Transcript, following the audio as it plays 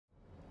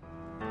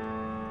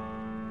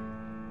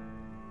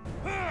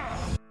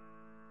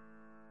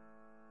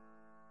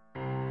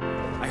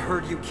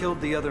you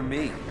killed the other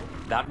me.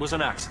 That was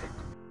an accident.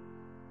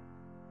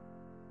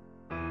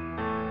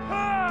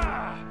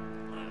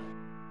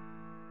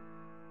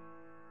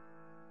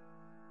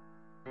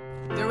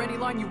 There any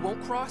line you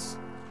won't cross?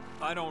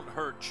 I don't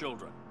hurt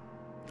children.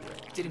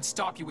 Didn't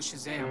stop you with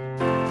Shazam.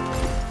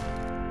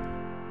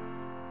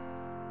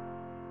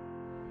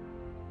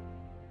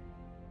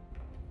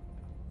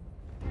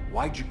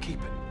 Why'd you keep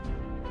it?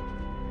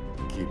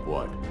 Keep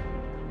what?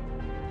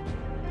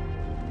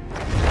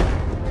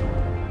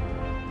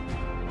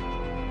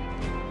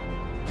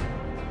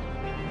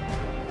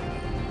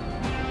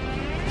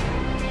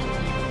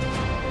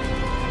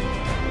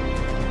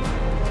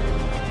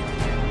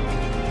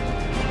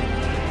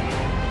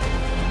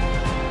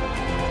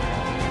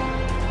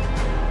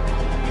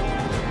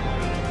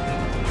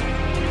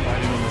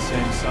 Fighting on the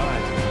same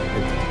side.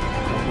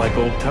 Like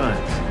old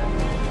times.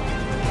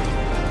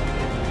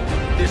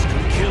 This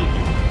could kill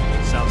you.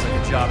 Sounds like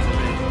a job for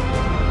me.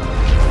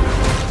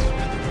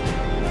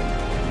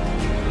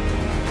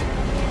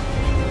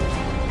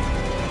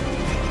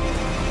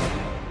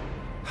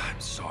 I'm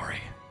sorry.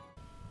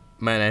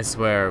 Man, I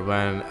swear,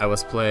 when I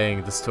was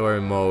playing the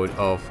story mode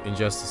of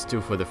Injustice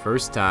 2 for the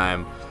first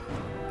time,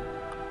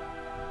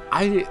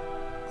 I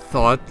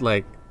thought,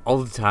 like,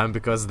 all the time,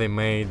 because they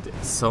made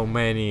so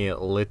many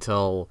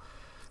little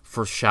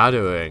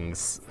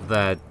foreshadowings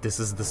that this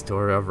is the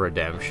story of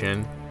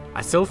redemption.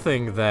 I still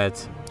think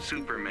that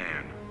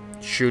Superman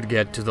should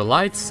get to the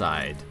light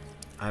side.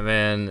 I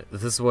mean,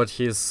 this is what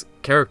his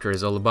character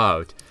is all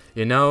about.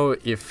 You know,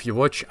 if you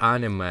watch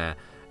anime,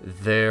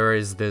 there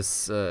is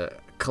this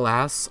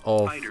class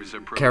of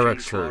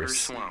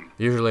characters.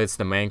 Usually it's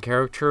the main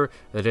character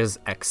that is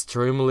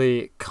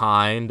extremely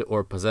kind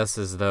or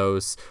possesses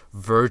those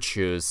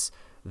virtues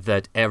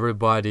that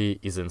everybody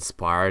is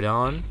inspired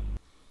on.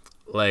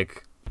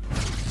 Like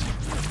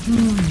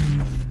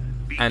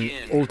an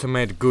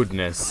ultimate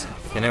goodness.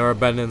 He never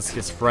abandons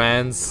his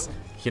friends,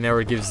 he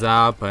never gives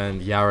up,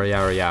 and yara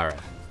yara yara.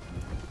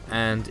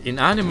 And in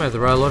anime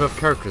there are a lot of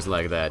characters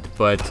like that,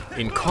 but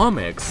in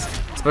comics,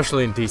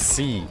 especially in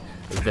DC,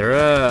 there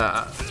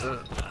are...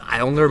 I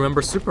only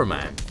remember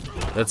Superman.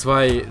 That's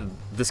why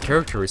this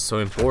character is so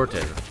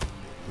important.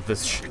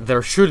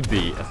 There should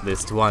be at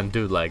least one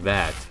dude like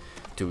that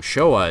to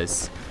show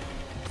us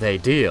the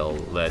ideal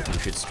that we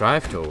should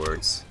strive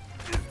towards.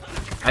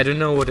 I don't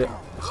know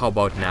how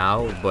about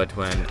now, but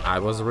when I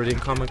was reading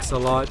comics a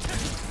lot,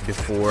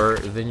 before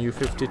the New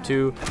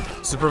 52,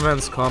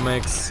 Superman's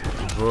comics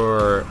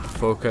were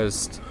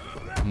focused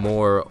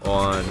more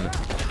on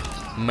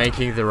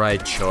making the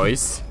right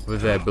choice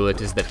with the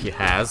abilities that he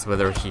has,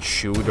 whether he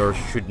should or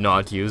should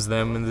not use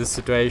them in this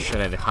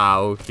situation, and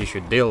how he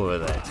should deal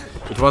with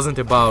it. It wasn't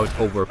about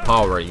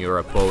overpowering your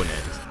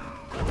opponent,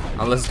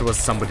 unless it was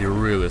somebody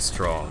really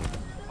strong.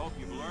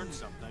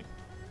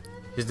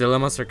 His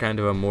dilemmas are kind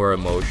of more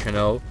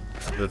emotional.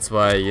 That's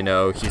why, you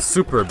know, he's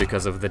super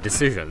because of the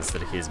decisions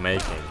that he's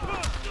making.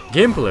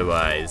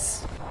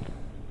 Gameplay-wise,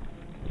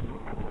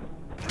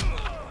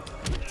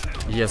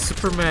 yeah,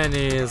 Superman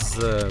is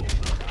a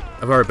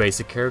very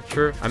basic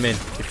character. I mean,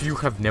 if you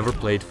have never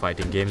played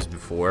fighting games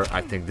before,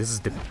 I think this is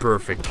the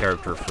perfect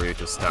character for you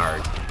to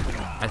start.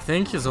 I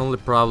think his only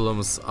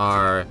problems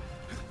are,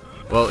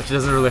 well, he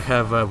doesn't really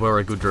have a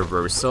very good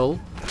reversal.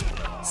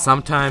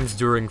 Sometimes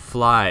during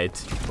flight,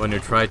 when you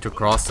try to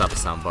cross up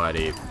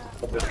somebody,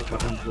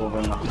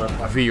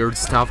 weird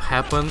stuff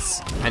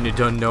happens, and you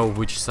don't know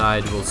which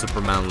side will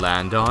Superman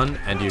land on,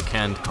 and you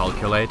can't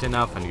calculate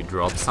enough, and you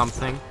drop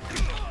something.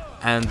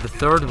 And the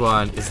third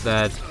one is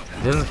that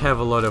it doesn't have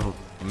a lot of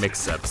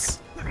mix-ups.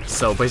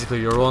 So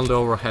basically your only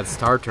overhead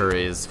starter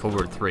is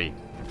forward 3.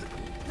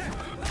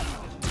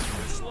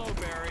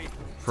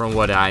 From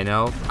what I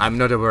know, I'm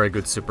not a very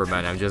good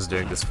Superman, I'm just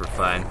doing this for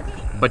fun.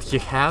 But he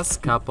has a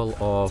couple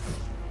of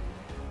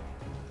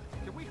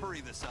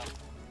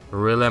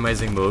really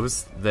amazing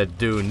moves that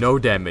do no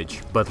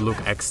damage but look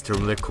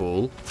extremely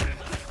cool.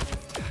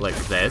 Like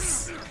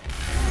this.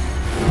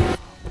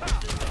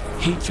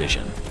 Heat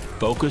vision.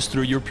 Focus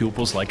through your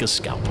pupils like a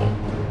scalpel.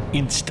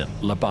 Instant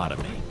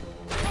lobotomy.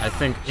 I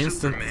think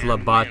instant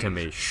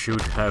phlebotomy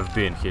should have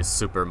been his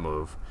super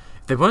move.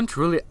 They went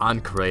really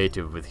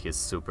uncreative with his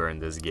super in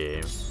this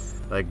game.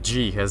 Like,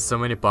 gee, he has so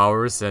many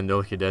powers and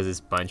all he does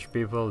is punch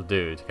people?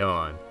 Dude, come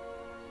on.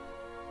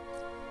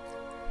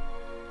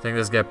 I think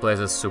this guy plays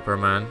as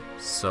Superman,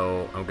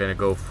 so I'm gonna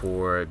go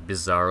for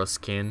Bizarro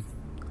skin.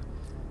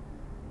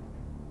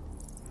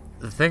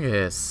 The thing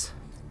is...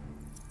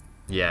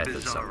 yeah,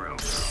 Bizarro.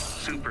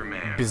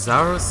 Superman.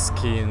 Bizarro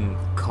skin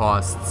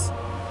costs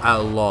a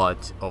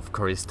lot of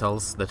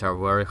crystals that are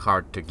very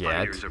hard to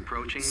get,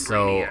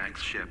 so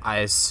I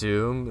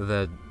assume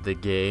that the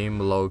game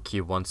low-key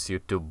wants you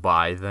to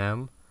buy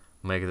them,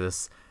 make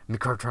this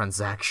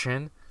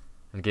microtransaction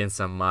and gain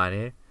some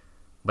money,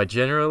 but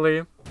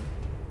generally...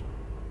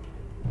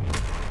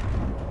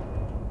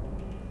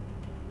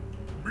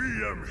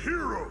 Me am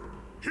hero,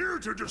 here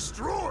to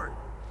destroy!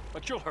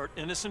 But you'll hurt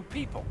innocent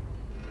people.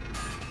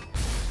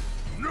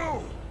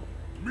 No!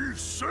 Me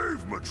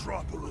save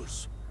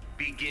Metropolis!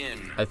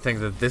 Begin. I think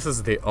that this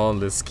is the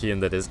only skin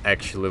that is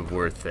actually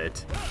worth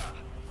it.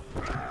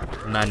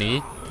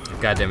 Nani?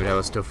 God damn it, I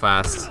was too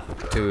fast,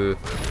 too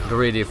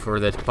greedy for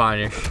that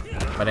punish.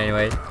 But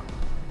anyway,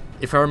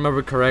 if I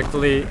remember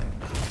correctly,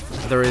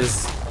 there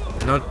is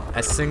not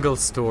a single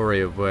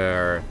story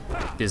where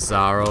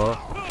Bizarro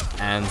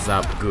ends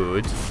up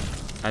good,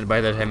 and by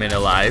that I mean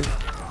alive,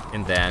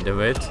 in the end of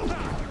it.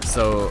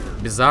 So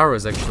Bizarro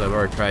is actually a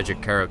very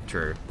tragic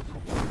character.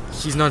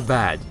 He's not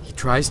bad, he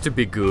tries to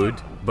be good,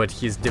 but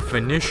his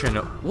definition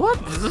of... What?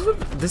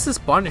 This is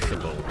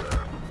punishable.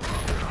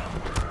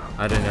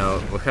 I don't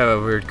know, we have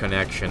a weird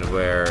connection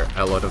where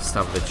a lot of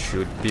stuff that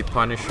should be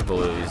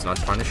punishable is not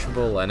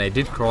punishable, and I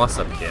did cross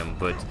up him,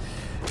 but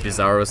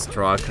Bizarro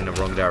struck in the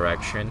wrong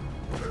direction.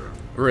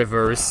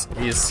 Reverse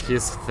is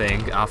his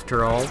thing,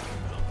 after all.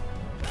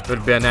 It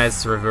would be a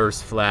nice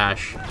reverse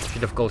Flash.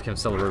 Should have called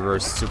himself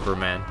Reverse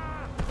Superman.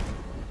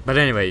 But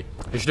anyway,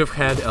 he should have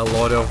had a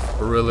lot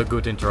of really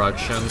good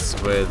interactions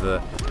with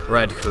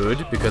Red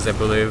Hood, because I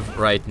believe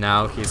right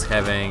now he's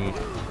having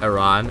a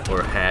run,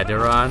 or had a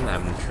run,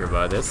 I'm not sure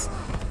about this.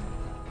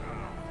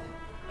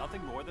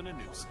 Nothing more than a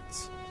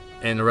nuisance.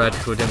 In Red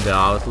Hood and the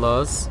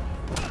Outlaws,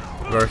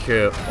 where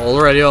he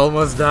already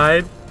almost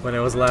died when I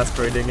was last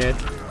reading it.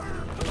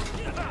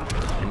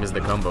 I missed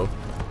the combo.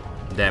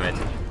 Damn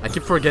it. I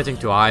keep forgetting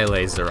to eye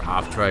laser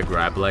after I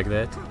grab like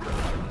that.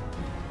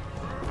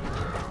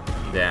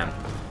 Damn.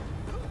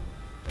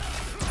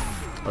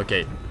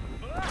 Okay.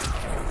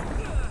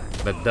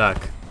 But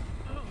duck.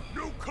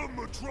 No come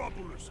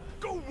Metropolis.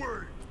 Go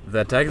away.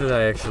 The attack that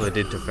I actually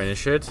did to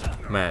finish it,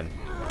 man,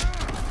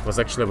 was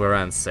actually very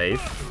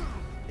unsafe.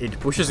 It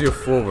pushes you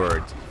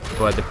forward,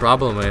 but the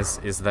problem is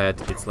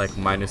that it's like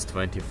minus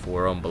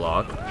 24 on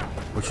block,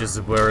 which is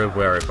very,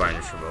 very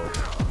punishable.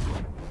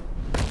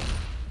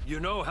 You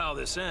know how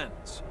this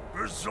ends.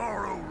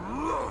 Bizarro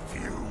love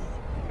you.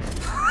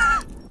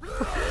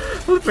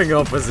 Flipping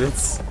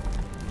opposites.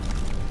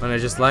 And I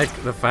just like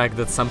the fact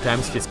that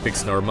sometimes he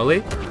speaks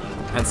normally,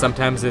 and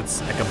sometimes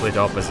it's a complete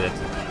opposite.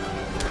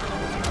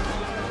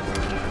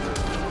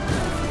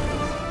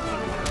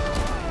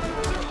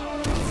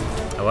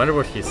 I wonder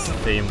what his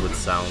theme would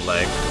sound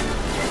like.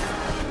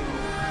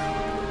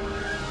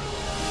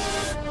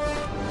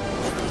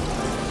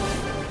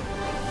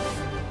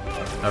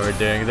 Are we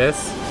doing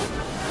this?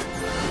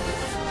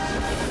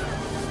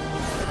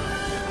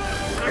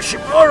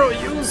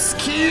 Kashimaru, use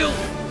skill!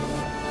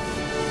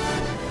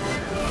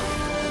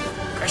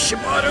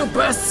 Kashimaru,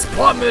 best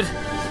spammer!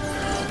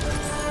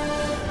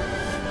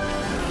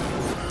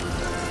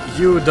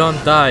 You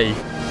don't die.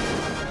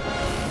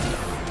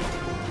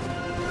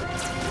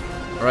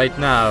 Right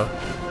now.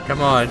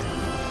 Come on.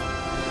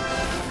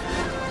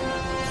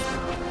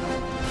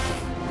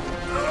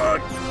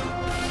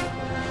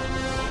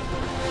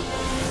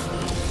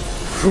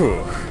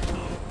 Whew.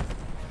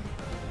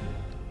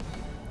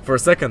 For a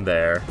second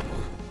there,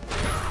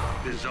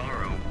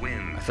 Bizarro I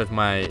wins. thought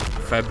my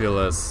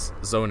fabulous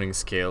zoning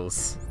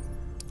skills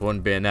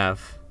won't be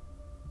enough.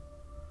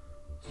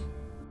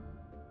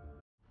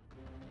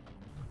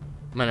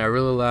 Man, I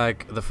really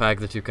like the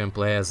fact that you can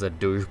play as a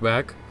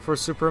douchebag for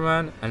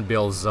Superman and be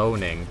all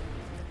zoning.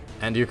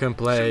 And you can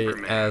play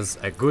Superman. as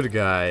a good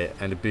guy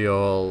and be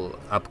all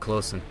up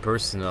close and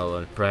personal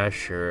and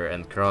pressure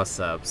and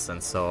cross-ups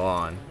and so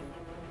on.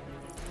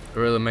 It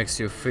really makes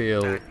you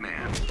feel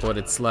Batman. what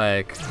it's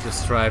like to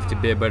strive to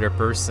be a better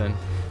person.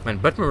 Man,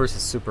 Batman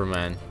vs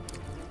Superman.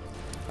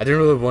 I didn't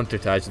really want to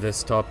touch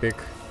this topic,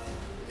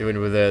 even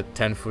with a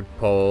 10-foot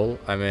pole.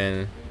 I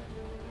mean,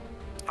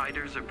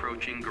 Fighters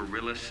approaching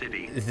Gorilla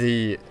City.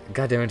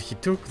 goddammit, he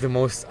took the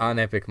most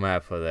unepic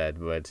map for that,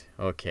 but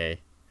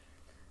okay.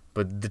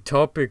 But the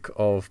topic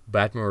of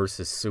Batman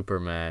vs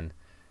Superman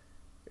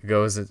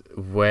goes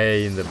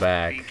way in the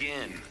back.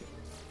 Begin.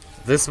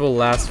 This will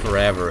last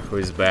forever. Who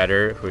is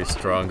better, who is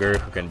stronger,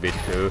 who can beat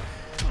who.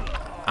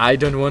 I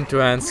don't want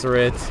to answer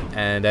it,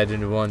 and I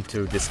don't want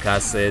to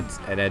discuss it,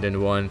 and I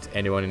don't want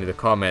anyone in the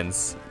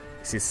comments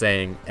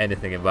saying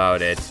anything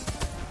about it.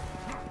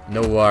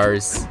 No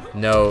wars,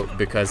 no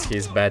because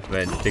he's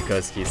Batman,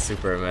 because he's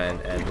Superman,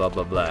 and blah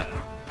blah blah.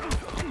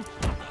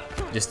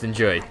 Just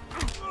enjoy.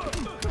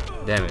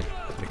 Damn it,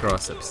 the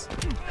cross-ups.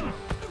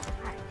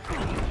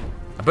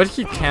 But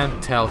he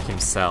can't tell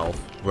himself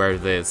where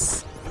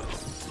this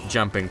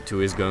jumping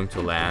to is going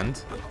to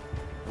land.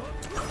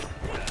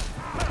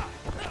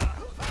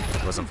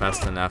 Wasn't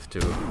fast enough to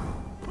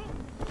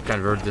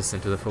convert this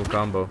into the full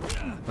combo.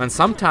 And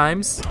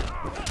sometimes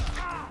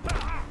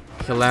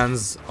he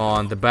lands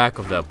on the back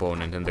of the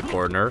opponent in the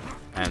corner,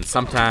 and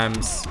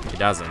sometimes he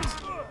doesn't.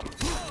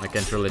 I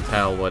can't really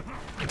tell what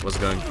was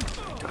going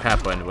to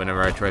happen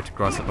whenever I try to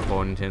cross up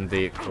opponent in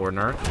the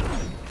corner,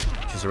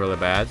 which is really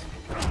bad.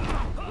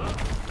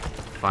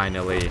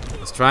 Finally, I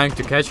was trying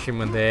to catch him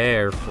in the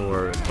air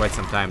for quite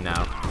some time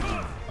now.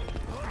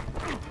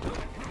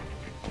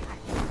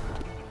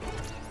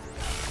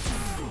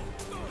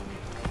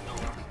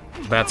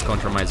 Bats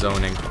contra my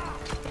zoning.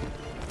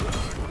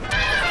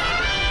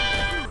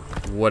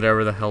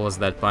 Whatever the hell was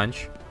that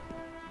punch?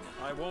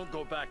 won't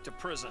go back to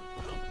prison.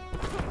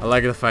 I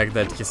like the fact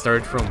that he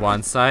started from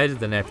one side,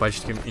 then I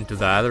punched him into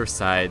the other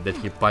side, that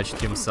he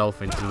punched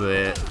himself into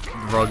the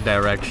wrong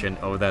direction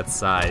of that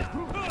side.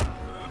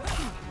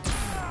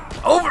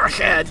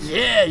 Overhead!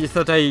 Yeah! You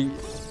thought I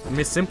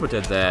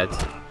misinputted that.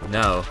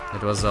 No,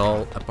 it was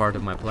all a part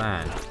of my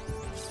plan.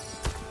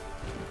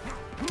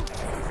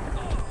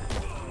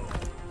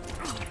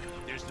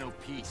 There's no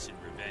peace in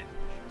revenge.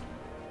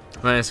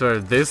 Man, I swear,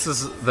 this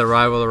is the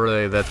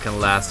rivalry that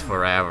can last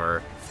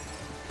forever.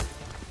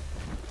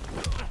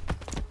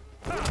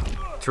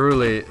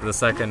 Truly the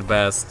second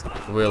best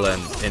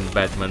villain in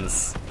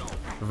Batman's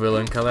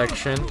villain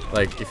collection.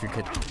 Like if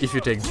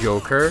you take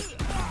Joker,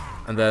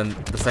 and then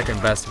the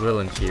second best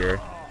villain here,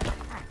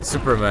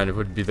 Superman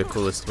would be the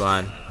coolest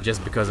one,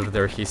 just because of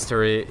their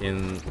history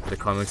in the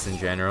comics in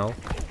general.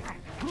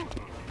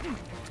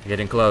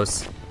 Getting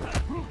close.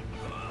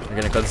 I'm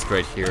gonna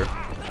concentrate here,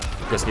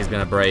 because he's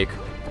gonna break.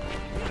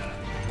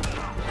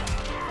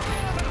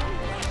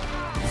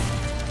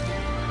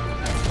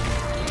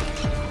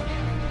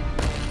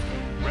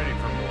 Ready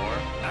for more?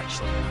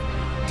 Actually.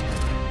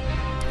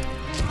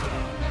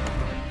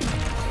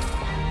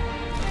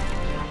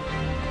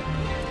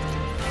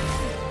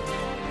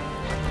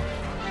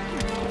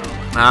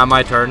 Ah,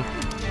 my turn.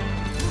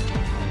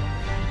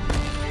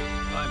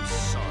 I'm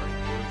sorry,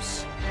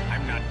 Bruce.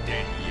 I'm not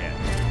dead yet.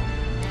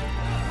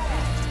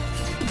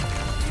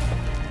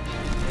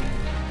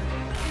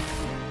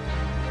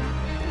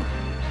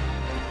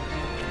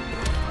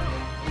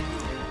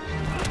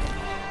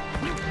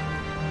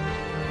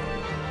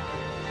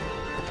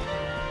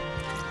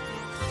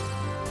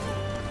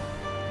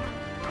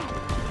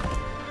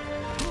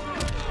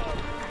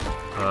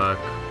 Fuck.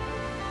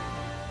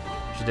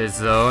 Should I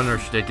zone or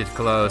should I get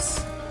close?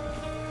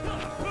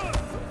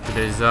 Should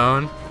I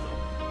zone?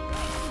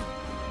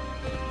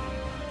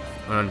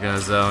 I'm not gonna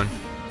zone.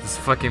 This is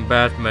fucking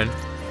Batman.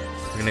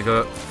 I'm gonna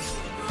go.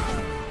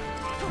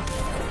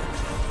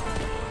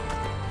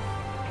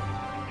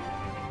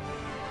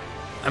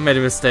 I made a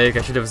mistake.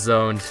 I should have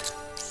zoned.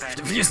 Should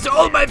have used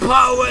all my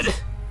power!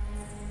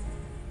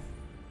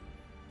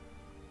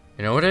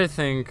 You know what I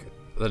think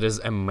that is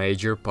a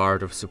major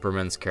part of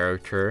Superman's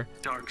character?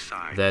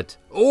 Darkseid. That,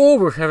 oh,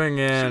 we're having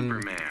an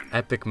Superman.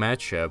 epic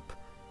matchup.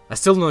 I'm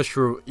still not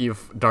sure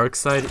if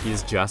Darkseid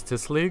is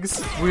Justice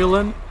League's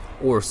villain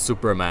or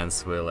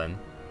Superman's villain.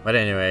 But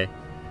anyway,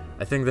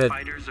 I think that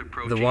Fighters the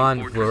approaching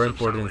one Fortress very of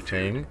important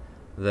Solitude. thing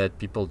that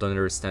people don't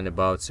understand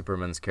about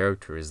Superman's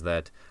character is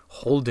that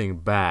holding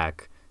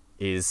back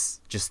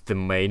is just the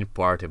main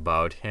part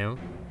about him.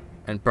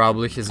 And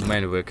probably his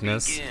main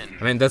weakness.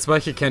 I mean, that's why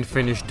he can't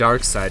finish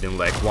Darkseid in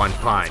like one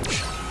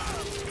punch.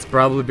 It's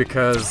probably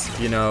because,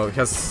 you know, he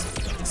has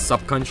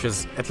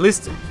subconscious, at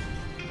least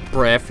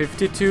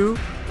pre-52,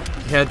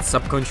 he had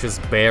subconscious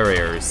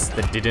barriers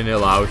that didn't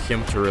allow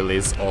him to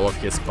release all of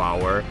his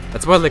power.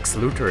 That's why Lex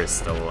Luthor is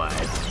still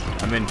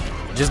alive. I mean,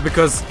 just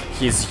because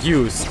he's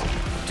used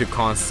to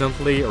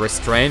constantly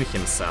restrain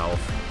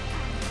himself,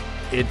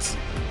 it...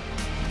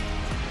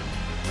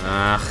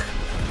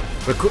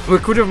 We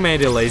could have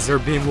made a laser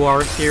beam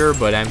war here,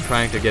 but I'm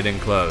trying to get in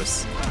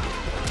close.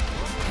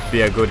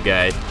 Be a good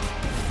guy.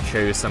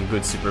 Show you some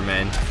good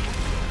Superman.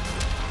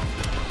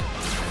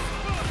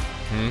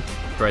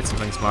 Tried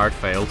something smart,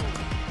 failed.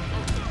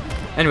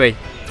 Anyway,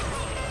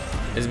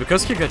 it's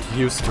because he got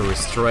used to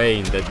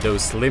restraint that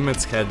those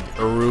limits had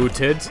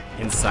rooted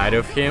inside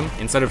of him,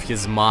 inside of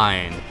his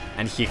mind,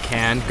 and he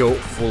can't go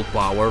full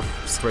power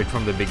straight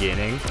from the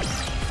beginning.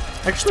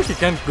 Actually, he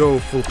can't go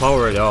full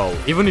power at all.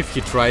 Even if he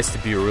tries to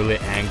be really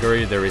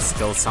angry, there is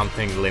still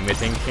something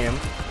limiting him.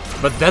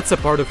 But that's a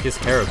part of his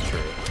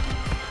character.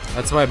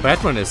 That's why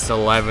Batman is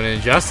still alive in the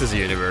Injustice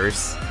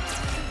universe.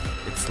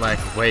 It's like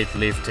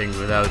weightlifting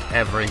without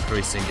ever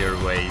increasing your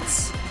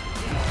weights.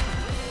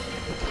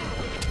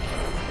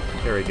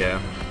 Here we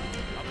go.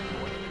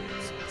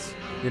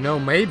 You know,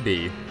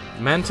 maybe.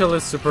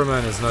 Mentally,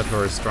 Superman is not a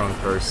very strong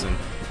person.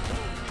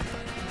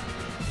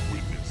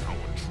 Witness how a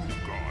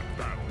true god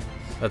battles.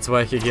 That's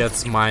why he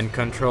gets mind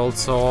controlled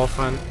so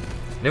often.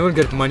 And even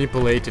get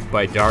manipulated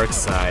by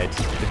Darkseid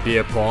to be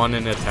a pawn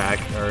and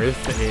attack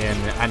Earth in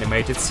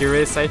animated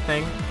series, I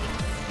think.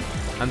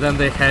 And then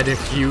they had a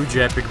huge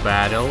epic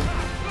battle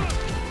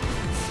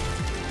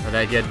that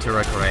I get to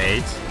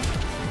recreate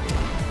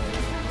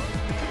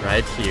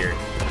right here.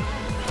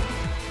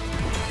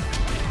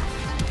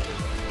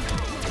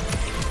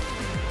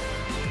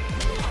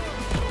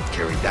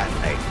 Carry that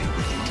magnet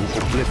with you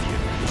to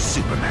oblivion,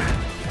 Superman.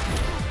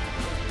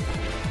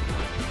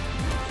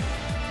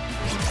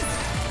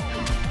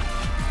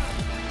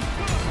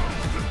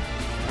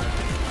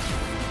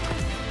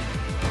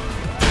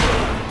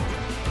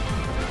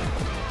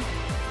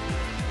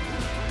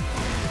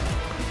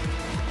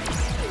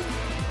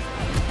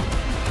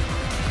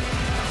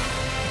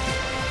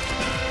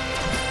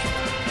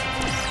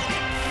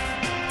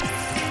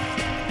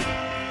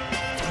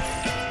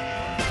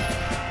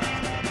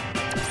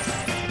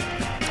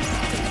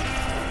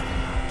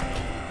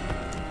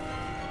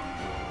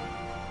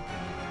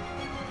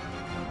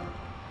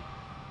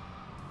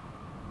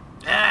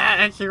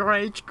 He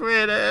rage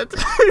quitted.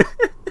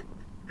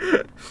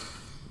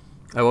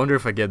 I wonder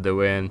if I get the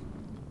win.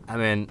 I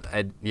mean,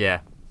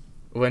 yeah.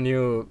 When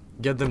you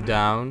get them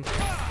down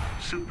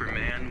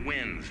Superman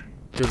wins.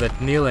 to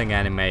that kneeling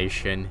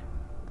animation,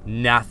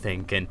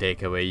 nothing can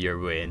take away your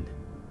win.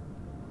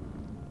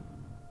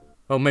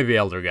 Well, maybe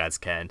Elder Gods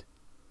can't.